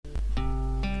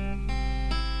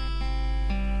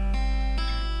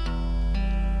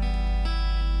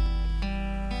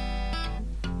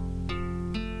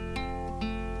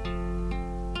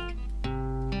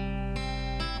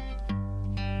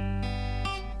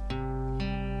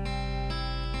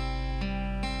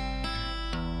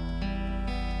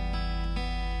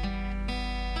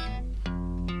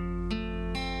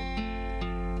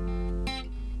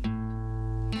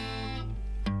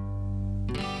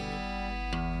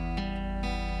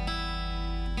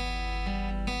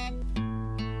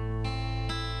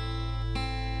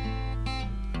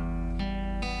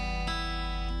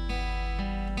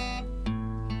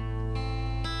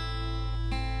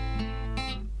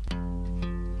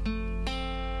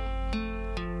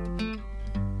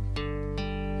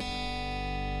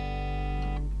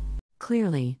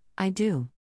Clearly, I do.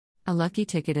 A lucky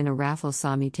ticket in a raffle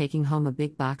saw me taking home a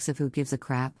big box of Who Gives a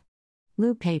Crap?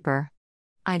 Loo paper.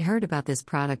 I'd heard about this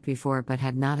product before but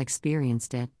had not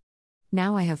experienced it.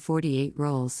 Now I have 48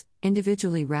 rolls,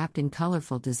 individually wrapped in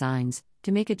colorful designs,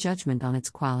 to make a judgment on its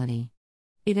quality.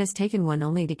 It has taken one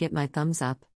only to get my thumbs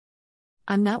up.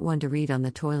 I'm not one to read on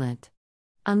the toilet.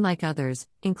 Unlike others,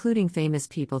 including famous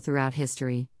people throughout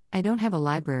history, I don't have a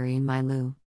library in my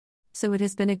loo. So it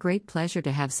has been a great pleasure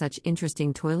to have such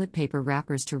interesting toilet paper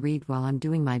wrappers to read while I'm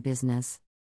doing my business.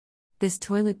 This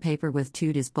toilet paper with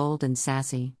Tude is bold and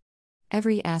sassy.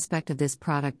 Every aspect of this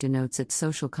product denotes its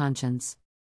social conscience.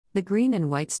 The green and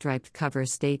white striped cover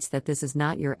states that this is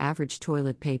not your average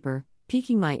toilet paper,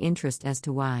 piquing my interest as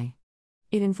to why.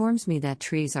 It informs me that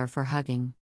trees are for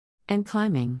hugging and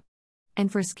climbing, and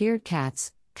for scared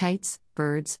cats, kites,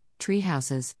 birds, tree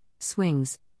houses,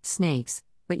 swings, snakes,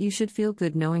 but you should feel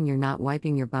good knowing you're not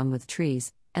wiping your bum with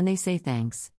trees, and they say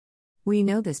thanks. We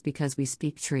know this because we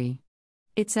speak tree.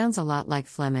 It sounds a lot like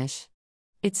Flemish.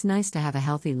 It's nice to have a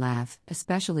healthy laugh,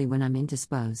 especially when I'm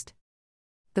indisposed.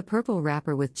 The purple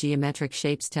wrapper with geometric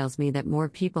shapes tells me that more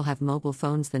people have mobile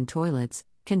phones than toilets,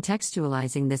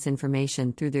 contextualizing this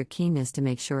information through their keenness to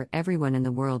make sure everyone in the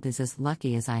world is as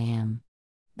lucky as I am.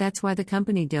 That's why the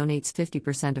company donates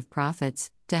 50% of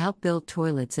profits to help build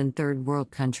toilets in third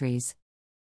world countries.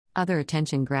 Other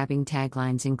attention-grabbing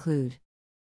taglines include: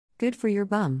 Good for your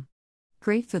bum.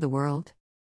 Great for the world.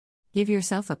 Give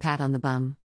yourself a pat on the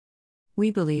bum.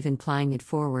 We believe in plying it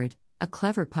forward, a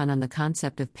clever pun on the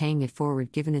concept of paying it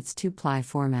forward given its two-ply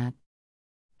format.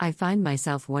 I find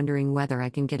myself wondering whether I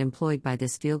can get employed by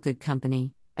this feel-good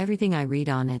company. Everything I read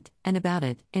on it, and about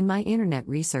it, in my internet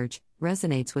research,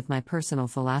 resonates with my personal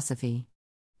philosophy.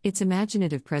 Its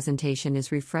imaginative presentation is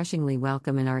refreshingly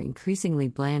welcome in our increasingly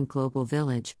bland global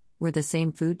village, where the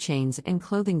same food chains and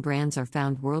clothing brands are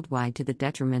found worldwide to the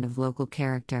detriment of local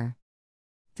character.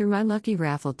 Through my lucky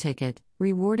raffle ticket,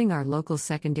 rewarding our local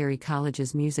secondary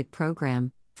college's music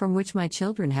program, from which my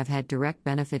children have had direct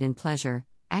benefit in pleasure,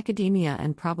 academia,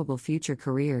 and probable future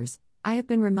careers, I have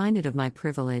been reminded of my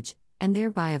privilege, and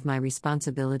thereby of my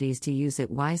responsibilities to use it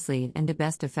wisely and to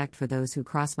best effect for those who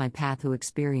cross my path who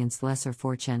experience lesser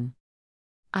fortune.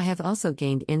 I have also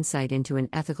gained insight into an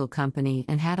ethical company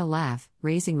and had a laugh,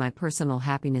 raising my personal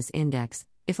happiness index,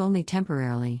 if only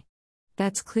temporarily.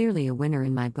 That's clearly a winner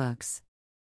in my books.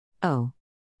 Oh.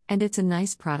 And it's a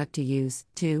nice product to use,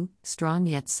 too, strong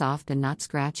yet soft and not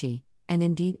scratchy, and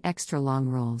indeed extra long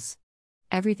rolls.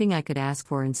 Everything I could ask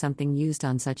for in something used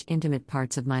on such intimate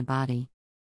parts of my body.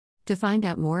 To find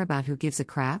out more about Who Gives a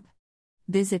Crap?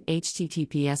 Visit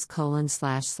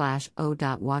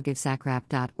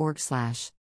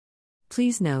https://o.whogivesacrap.org/.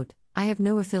 Please note, I have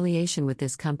no affiliation with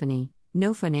this company,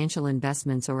 no financial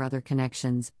investments or other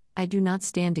connections. I do not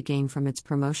stand to gain from its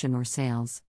promotion or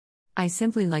sales. I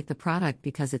simply like the product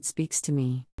because it speaks to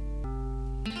me.